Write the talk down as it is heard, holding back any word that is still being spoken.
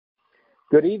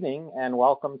Good evening and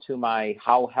welcome to my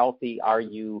How Healthy Are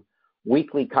You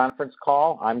weekly conference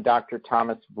call. I'm Dr.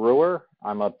 Thomas Brewer.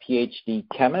 I'm a PhD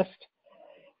chemist.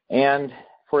 And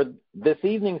for this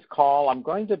evening's call, I'm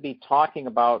going to be talking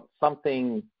about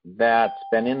something that's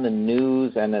been in the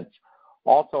news, and it's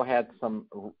also had some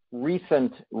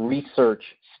recent research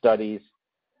studies,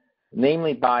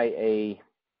 namely by a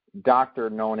doctor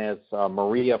known as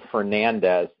Maria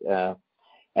Fernandez.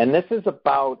 And this is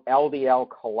about LDL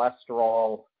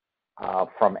cholesterol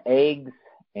from eggs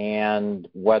and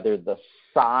whether the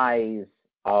size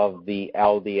of the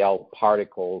LDL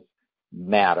particles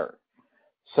matter.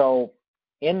 So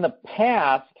in the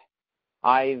past,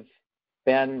 I've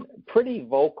been pretty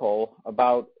vocal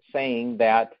about saying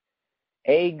that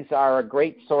eggs are a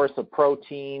great source of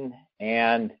protein,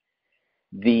 and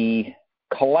the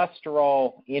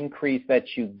cholesterol increase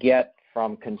that you get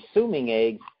from consuming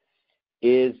eggs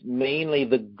is mainly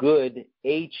the good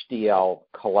HDL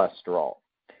cholesterol.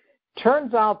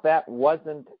 Turns out that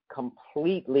wasn't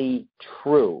completely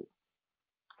true.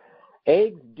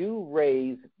 Eggs do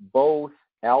raise both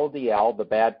LDL, the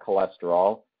bad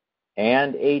cholesterol,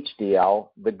 and HDL,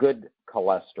 the good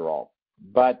cholesterol,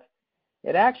 but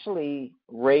it actually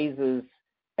raises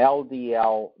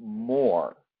LDL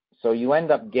more. So you end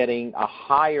up getting a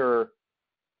higher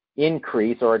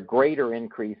increase or a greater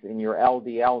increase in your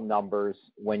LDL numbers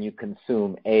when you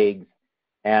consume eggs,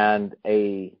 and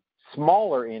a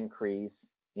smaller increase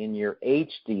in your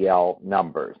HDL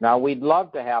numbers. Now, we'd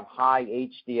love to have high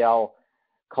HDL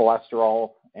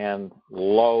cholesterol and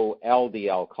low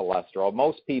LDL cholesterol.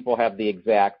 Most people have the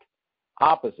exact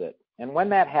opposite. And when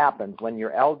that happens, when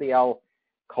your LDL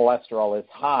cholesterol is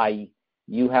high,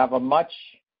 you have a much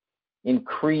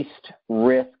increased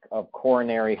risk of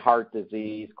coronary heart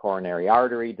disease, coronary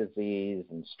artery disease,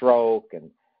 and stroke,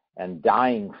 and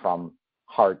dying from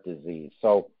heart disease.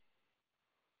 So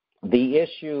the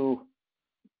issue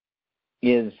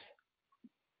is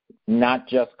not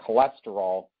just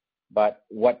cholesterol, but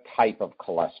what type of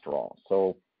cholesterol.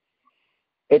 So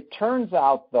it turns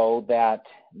out, though, that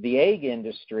the egg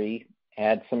industry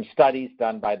had some studies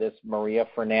done by this Maria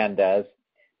Fernandez,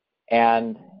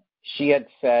 and she had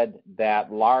said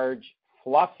that large,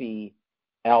 fluffy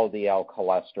LDL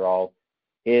cholesterol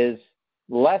is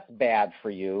less bad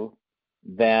for you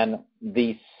than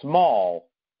the small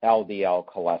LDL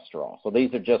cholesterol. So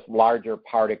these are just larger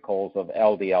particles of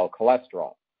LDL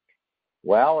cholesterol.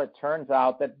 Well, it turns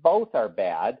out that both are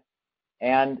bad,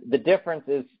 and the difference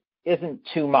isn't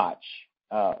too much.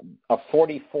 A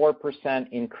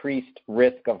 44% increased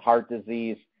risk of heart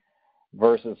disease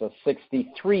versus a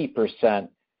 63%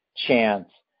 chance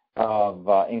of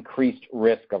increased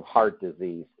risk of heart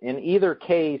disease. In either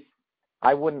case,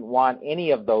 I wouldn't want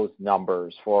any of those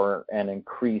numbers for an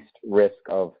increased risk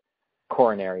of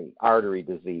coronary artery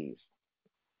disease.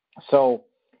 So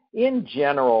in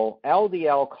general,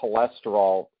 LDL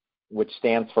cholesterol, which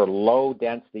stands for low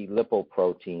density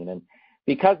lipoprotein, and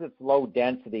because it's low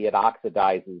density, it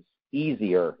oxidizes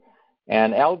easier.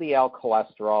 And LDL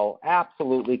cholesterol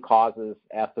absolutely causes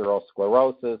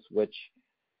atherosclerosis, which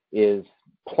is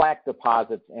plaque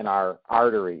deposits in our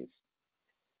arteries.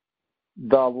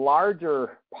 The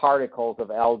larger particles of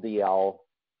LDL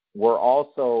were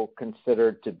also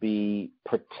considered to be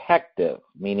protective,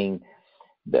 meaning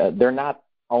they're not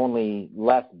only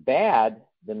less bad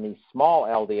than these small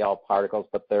LDL particles,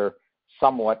 but they're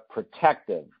somewhat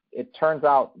protective. It turns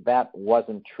out that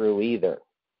wasn't true either.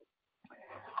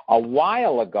 A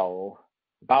while ago,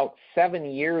 about 7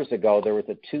 years ago, there was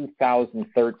a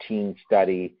 2013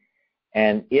 study,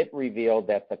 and it revealed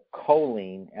that the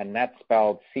choline, and that's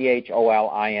spelled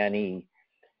choline,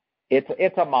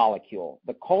 it's a molecule.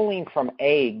 The choline from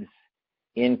eggs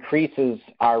increases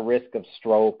our risk of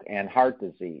stroke and heart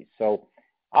disease. So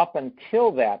up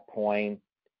until that point,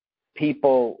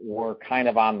 people were kind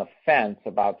of on the fence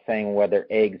about saying whether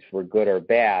eggs were good or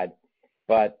bad,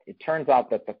 but it turns out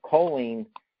that the choline,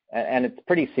 and it's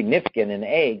pretty significant in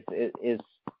eggs, is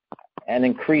an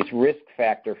increased risk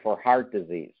factor for heart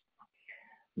disease.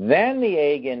 Then the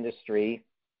egg industry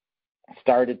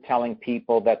started telling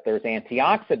people that there's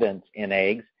antioxidants in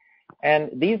eggs, and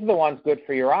these are the ones good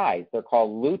for your eyes. They're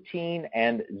called lutein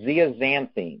and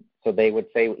zeaxanthin. So they would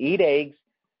say, eat eggs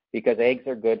because eggs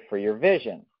are good for your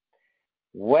vision.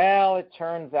 Well, it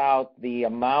turns out the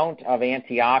amount of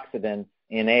antioxidants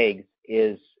in eggs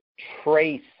is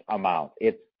trace amount.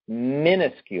 It's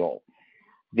minuscule.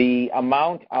 The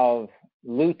amount of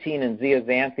lutein and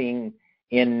zeaxanthin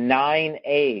in 9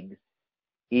 eggs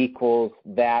equals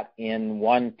that in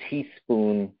 1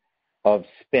 teaspoon of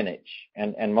spinach.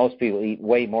 And most people eat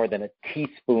way more than a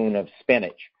teaspoon of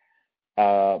spinach.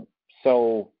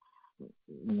 So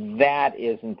that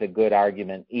isn't a good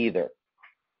argument either.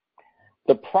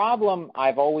 The problem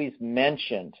I've always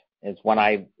mentioned is when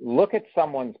I look at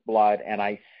someone's blood and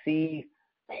I see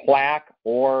plaque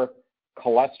or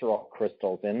cholesterol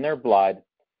crystals in their blood,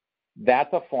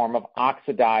 that's a form of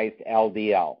oxidized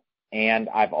LDL. And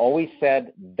I've always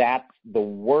said that's the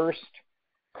worst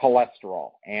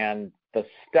cholesterol. And the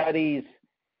studies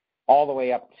all the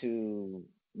way up to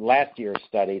last year's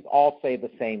studies all say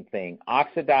the same thing.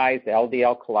 Oxidized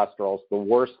LDL cholesterol is the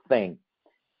worst thing.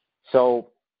 So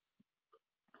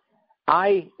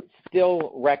I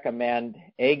still recommend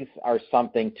eggs are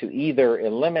something to either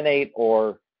eliminate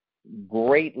or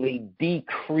greatly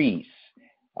decrease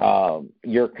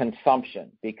your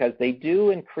consumption, because they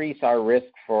do increase our risk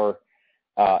for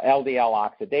LDL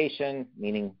oxidation,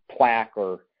 meaning plaque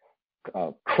or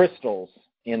crystals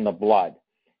in the blood.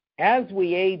 As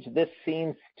we age, this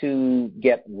seems to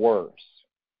get worse.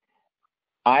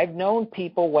 I've known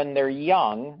people when they're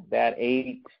young that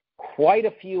ate quite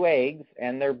a few eggs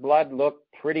and their blood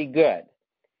looked pretty good.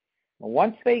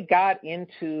 Once they got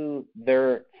into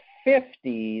their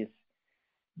 50s,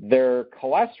 their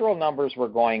cholesterol numbers were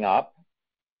going up,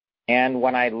 and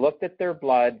when I looked at their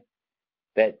blood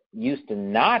that used to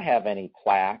not have any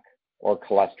plaque or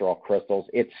cholesterol crystals,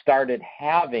 it started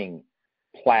having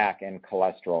plaque and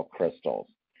cholesterol crystals.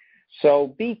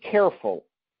 So be careful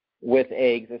with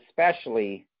eggs,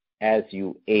 especially as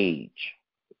you age.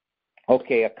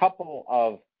 Okay, a couple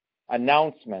of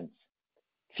announcements.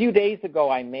 A few days ago,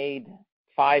 I made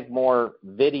 5 more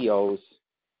videos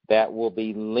that will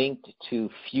be linked to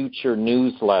future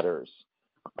newsletters.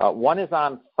 One is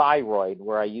on thyroid,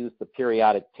 where I use the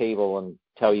periodic table and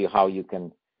tell you how you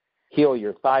can heal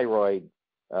your thyroid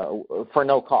for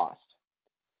no cost.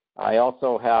 I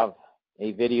also have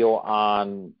a video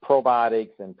on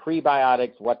probiotics and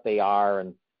prebiotics, what they are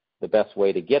and the best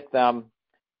way to get them.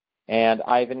 And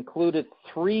I've included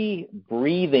 3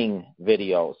 breathing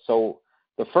videos. So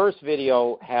the first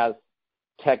video has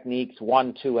techniques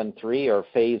 1, 2, and 3, or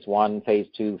phase 1, phase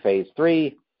 2, phase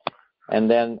 3. And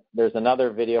then there's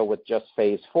another video with just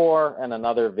phase 4 and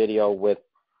another video with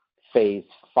phase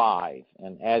 5.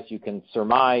 And as you can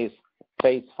surmise,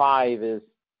 phase 5 is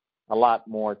a lot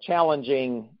more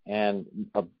challenging and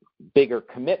a bigger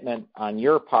commitment on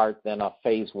your part than a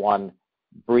phase 1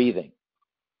 breathing.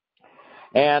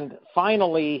 And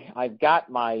finally, I've got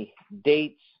my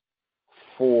dates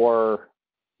for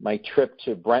my trip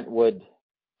to Brentwood,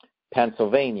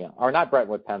 Pennsylvania, or not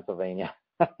Brentwood, Pennsylvania.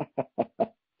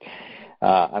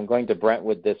 I'm going to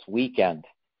Brentwood this weekend,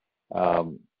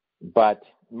 but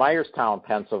Myerstown,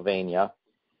 Pennsylvania.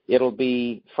 It'll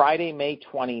be Friday, May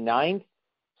 29th,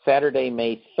 Saturday,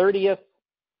 May 30th,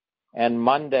 and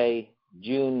Monday,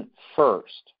 June 1st.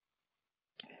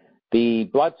 The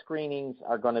blood screenings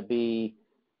are going to be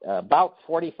about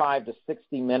 45 to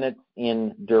 60 minutes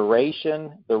in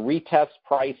duration. The retest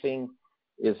pricing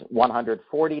is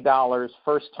 $140.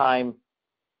 First-time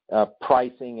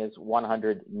pricing is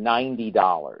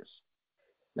 $190.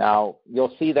 Now,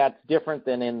 you'll see that's different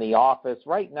than in the office.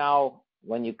 Right now,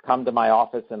 when you come to my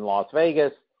office in Las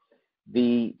Vegas,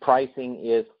 the pricing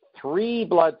is 3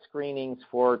 blood screenings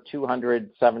for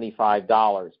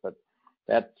 $275, but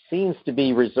that seems to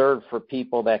be reserved for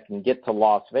people that can get to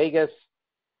Las Vegas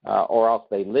or else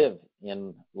they live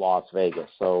in Las Vegas.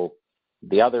 So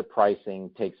the other pricing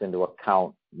takes into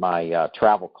account my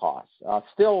travel costs.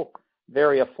 Still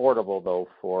very affordable, though,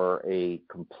 for a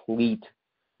complete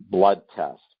blood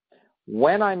test.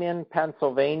 When I'm in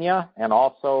Pennsylvania and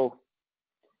also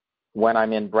when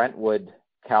I'm in Brentwood,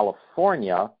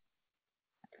 California,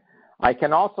 I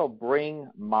can also bring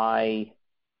my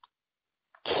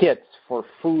kits for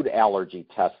food allergy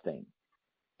testing.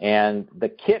 And the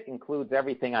kit includes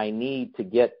everything I need to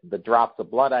get the drops of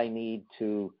blood I need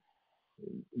to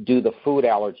do the food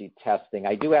allergy testing.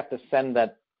 I do have to send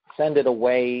it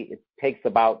away. It takes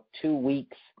about 2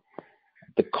 weeks.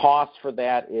 The cost for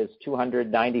that is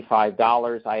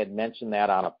 $295. I had mentioned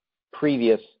that on a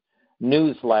previous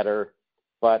newsletter.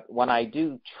 But when I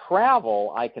do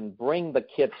travel, I can bring the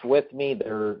kits with me.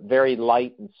 They're very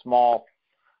light and small,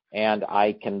 and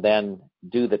I can then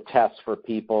do the tests for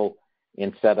people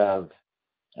instead of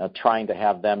trying to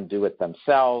have them do it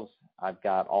themselves. I've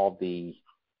got all the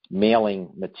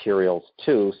mailing materials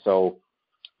too, so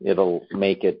it'll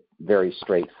make it very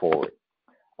straightforward.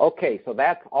 Okay, so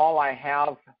that's all I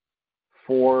have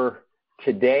for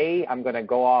today. I'm going to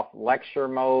go off lecture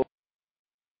mode.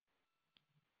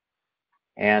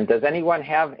 And does anyone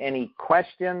have any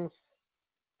questions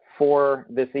for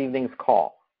this evening's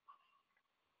call?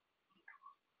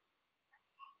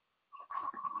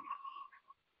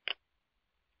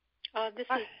 This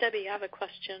is Debbie. I have a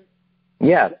question.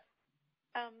 Yes.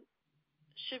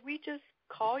 Should we just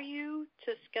call you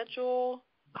to schedule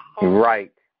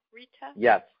Right. retest?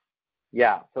 Yes.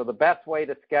 Yeah. So the best way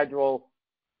to schedule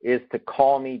is to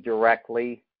call me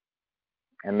directly,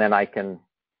 and then I can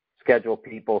schedule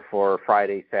people for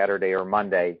Friday, Saturday, or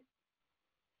Monday.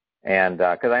 And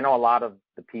because I know a lot of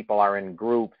the people are in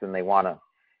groups and they want to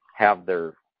have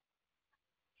their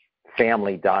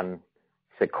family done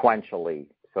sequentially.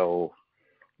 So,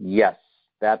 yes,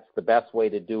 that's the best way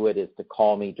to do it, is to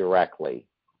call me directly.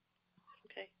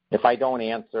 Okay. If I don't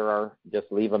answer,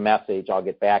 just leave a message. I'll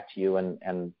get back to you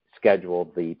and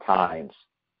schedule the times.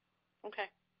 Okay.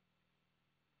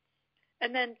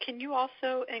 And then can you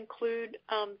also include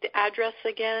the address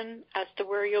again as to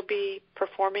where you'll be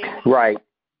performing? Right.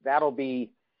 That'll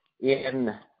be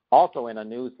also in a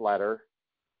newsletter,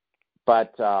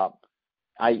 but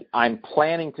I'm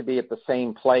planning to be at the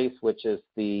same place, which is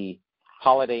the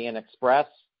Holiday Inn Express,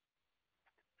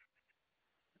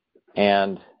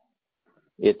 and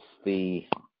it's the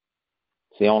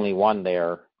only one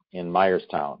there in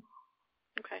Myerstown.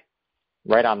 Okay.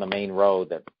 Right on the main road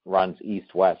that runs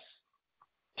east-west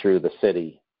through the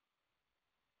city.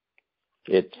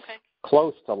 It's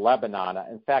close to Lebanon.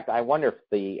 In fact, I wonder if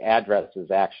the address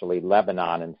is actually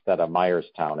Lebanon instead of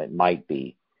Myerstown. It might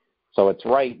be. So it's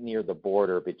right near the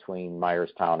border between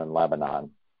Myerstown and Lebanon.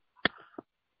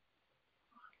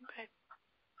 Okay.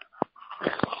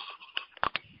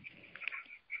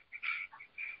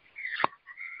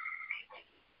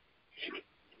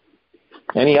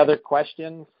 Any other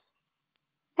questions?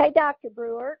 Hey, Dr.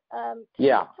 Brewer. Can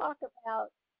Yeah.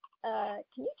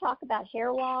 you talk about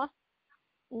hair loss?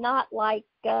 Not like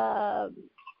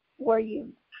where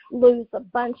you lose a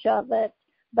bunch of it,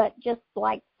 but just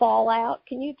like fallout.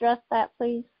 Can you address that,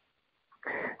 please?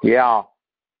 Yeah.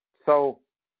 So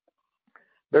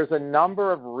there's a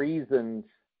number of reasons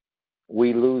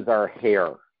we lose our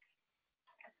hair.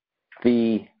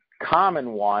 The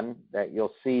common one that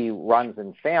you'll see runs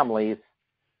in families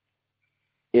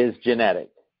is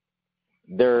genetic.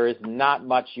 There is not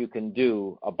much you can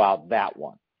do about that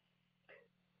one.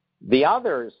 The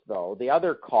others, though, the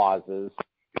other causes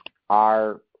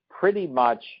are pretty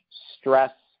much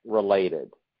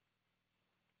stress-related.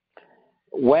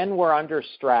 When we're under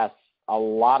stress, a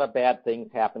lot of bad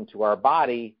things happen to our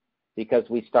body because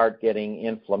we start getting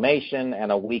inflammation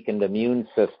and a weakened immune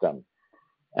system.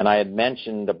 And I had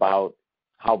mentioned about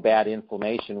how bad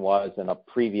inflammation was in a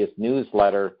previous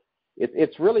newsletter.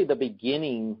 It's really the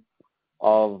beginning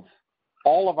of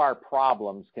all of our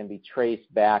problems can be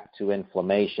traced back to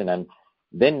inflammation. And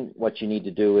then what you need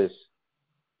to do is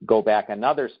go back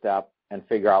another step and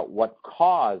figure out what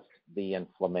caused the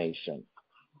inflammation.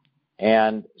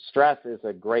 And stress is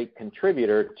a great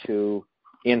contributor to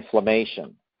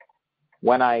inflammation.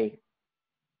 When I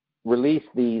release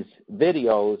these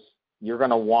videos, you're going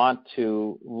to want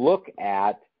to look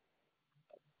at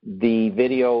the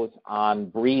videos on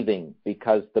breathing,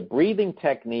 because the breathing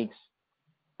techniques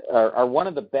are one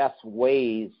of the best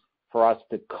ways for us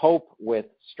to cope with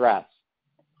stress.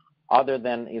 Other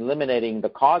than eliminating the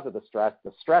cause of the stress,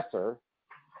 the stressor,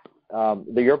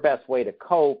 your best way to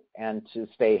cope and to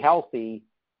stay healthy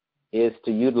is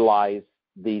to utilize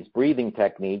these breathing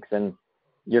techniques, and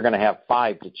you're going to have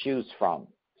 5 to choose from.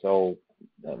 So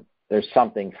there's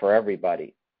something for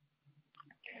everybody.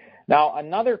 Now,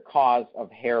 another cause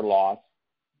of hair loss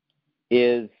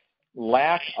is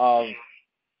lack of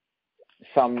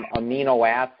some amino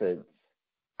acids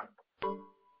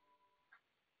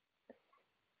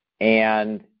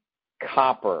and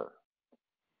copper.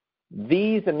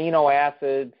 These amino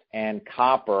acids and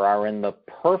copper are in the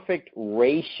perfect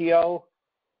ratio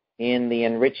in the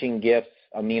Enriching Gifts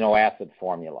amino acid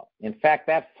formula. In fact,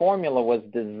 that formula was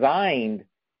designed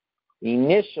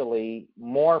initially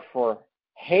more for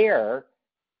hair,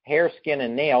 skin,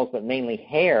 and nails, but mainly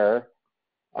hair,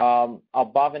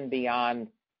 above and beyond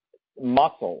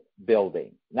muscle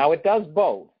building. Now, it does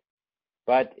both,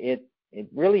 but it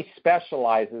really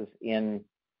specializes in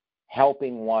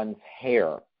helping one's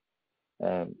hair.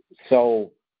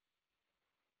 So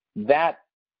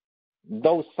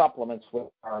those supplements with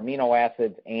our amino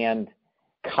acids and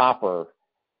copper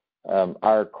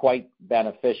are quite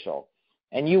beneficial.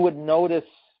 And you would notice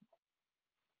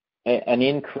an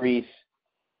increase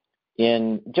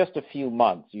in just a few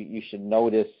months. You should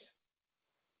notice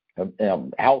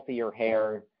healthier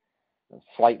hair,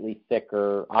 slightly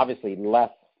thicker, obviously less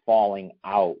falling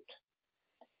out.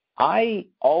 I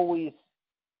always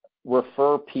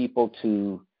refer people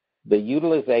to the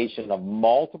utilization of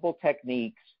multiple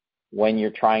techniques when you're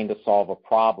trying to solve a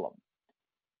problem.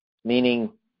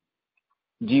 Meaning,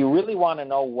 do you really want to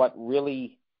know what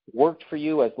really worked for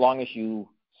you as long as you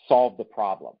solve the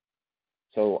problem?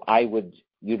 So I would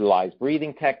utilize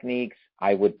breathing techniques.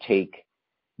 I would take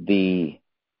the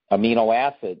amino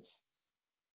acids,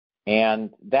 and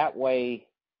that way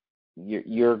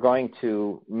you're going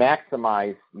to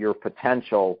maximize your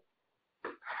potential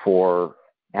for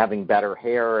having better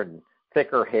hair and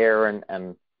thicker hair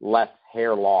and less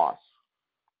hair loss.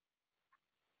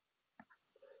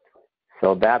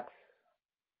 So that's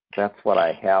what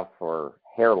I have for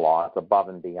hair loss above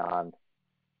and beyond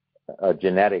a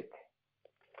genetic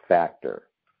factor.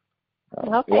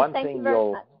 Okay, thank you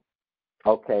very much.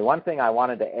 Okay, one thing I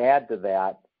wanted to add to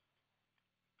that,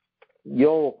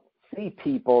 you'll see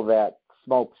people that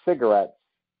smoke cigarettes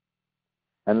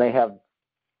and they have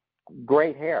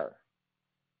great hair.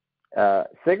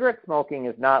 Cigarette smoking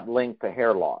is not linked to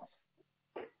hair loss.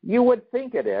 You would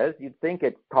think it is. You'd think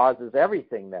it causes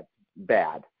everything that's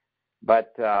bad.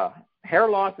 But hair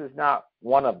loss is not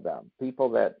one of them. People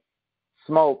that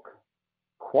smoke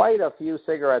quite a few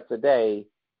cigarettes a day,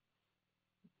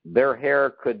 their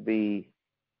hair could be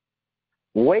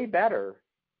way better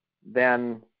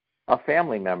than a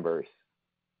family member's.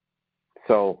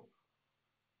 So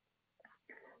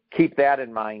keep that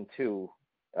in mind too.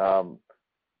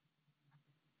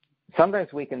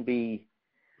 Sometimes we can be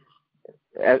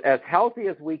as healthy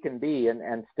as we can be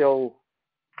and still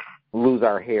lose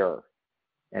our hair.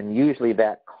 And usually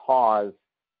that cause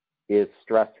is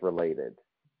stress related.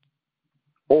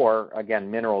 Or, again,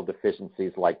 mineral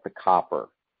deficiencies like the copper.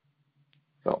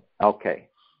 So, okay.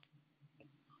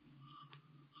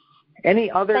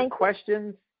 Any other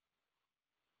questions?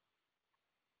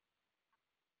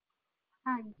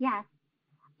 Yes.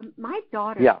 My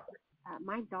daughter. Yeah.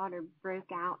 My daughter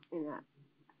broke out in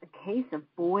a case of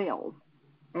boils,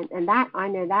 and that I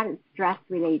know that is stress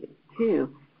related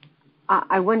too.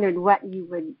 I wondered what you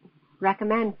would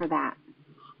recommend for that.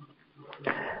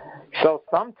 So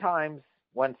sometimes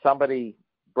when somebody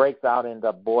breaks out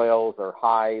into boils or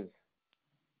hives,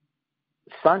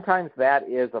 sometimes that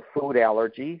is a food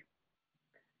allergy.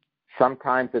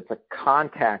 Sometimes it's a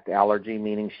contact allergy,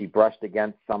 meaning she brushed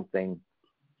against something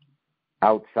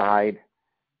outside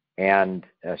and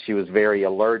she was very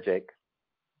allergic.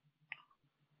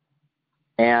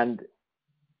 And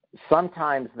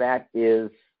sometimes that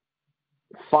is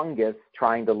fungus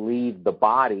trying to leave the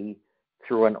body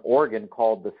through an organ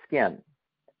called the skin.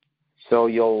 So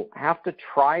you'll have to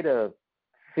try to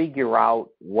figure out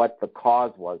what the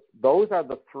cause was. Those are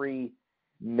the three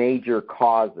major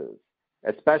causes,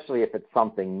 especially if it's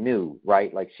something new,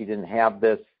 right? Like she didn't have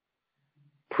this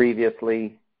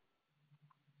previously.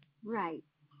 Right.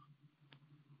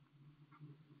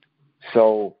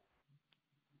 So,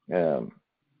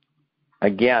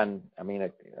 again, I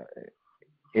mean,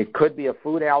 it could be a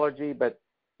food allergy, but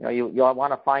you'll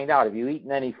want to find out if you've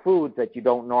eaten any foods that you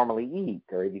don't normally eat,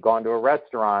 or if you've gone to a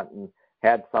restaurant and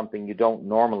had something you don't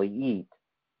normally eat.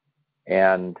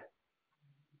 And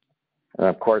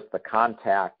of course, the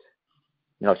contact,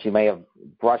 she may have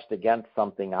brushed against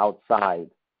something outside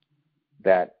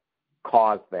that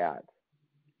caused that.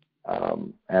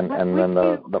 And then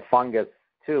the fungus,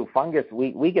 too. Fungus,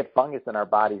 we get fungus in our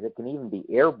bodies. It can even be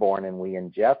airborne and we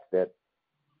ingest it.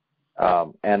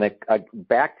 And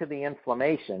back to the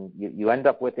inflammation, you end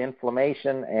up with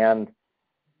inflammation and,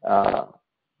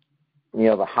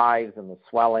 the hives and the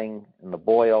swelling and the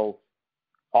boils,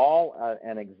 all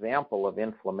an example of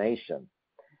inflammation.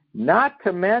 Not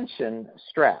to mention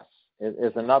stress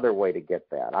is another way to get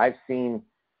that. I've seen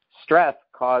stress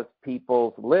cause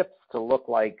people's lips to look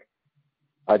like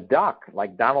a duck,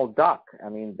 like Donald Duck. I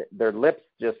mean, their lips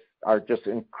are just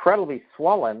incredibly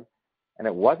swollen, and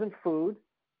it wasn't food.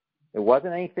 It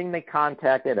wasn't anything they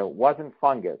contacted. It wasn't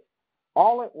fungus.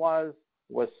 All it was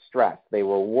stress. They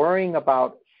were worrying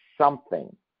about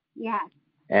something. Yes.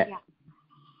 Yeah.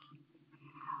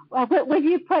 Well, would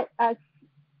you put a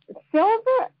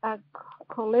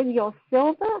colloidal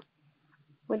silver?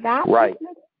 Would that? Right.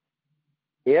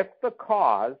 If the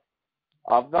cause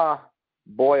of the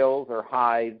boils or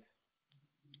hives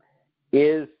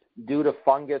is due to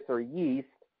fungus or yeast,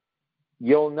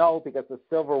 you'll know because the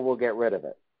silver will get rid of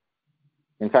it.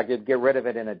 In fact, it'd get rid of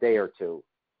it in a day or two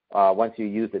once you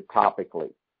use it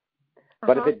topically.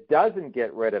 But if it doesn't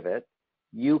get rid of it,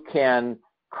 you can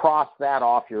cross that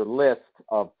off your list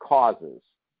of causes.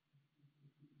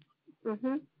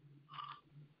 Mm-hmm.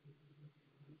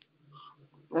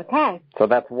 Okay. So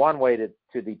that's one way to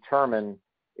determine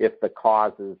if the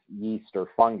cause is yeast or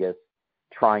fungus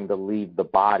trying to leave the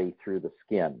body through the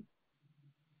skin.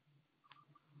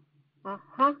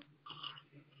 Uh-huh.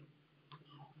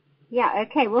 Yeah,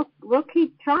 okay. We'll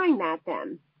keep trying that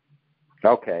then.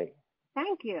 Okay.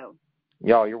 Thank you.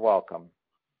 You're welcome.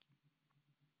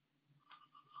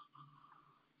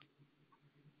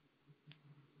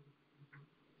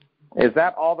 Is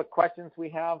that all the questions we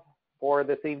have for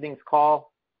this evening's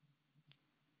call?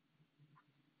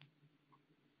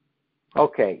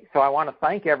 Okay, so I want to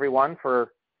thank everyone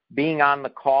for being on the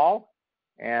call,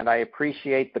 and I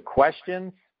appreciate the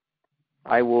questions.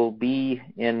 I will be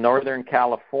in Northern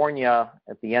California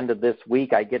at the end of this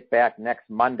week. I get back next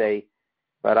Monday,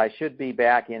 but I should be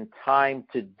back in time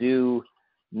to do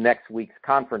next week's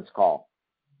conference call.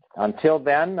 Until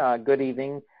then, good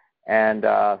evening, and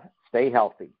stay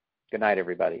healthy. Good night,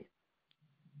 everybody.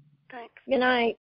 Thanks. Good night.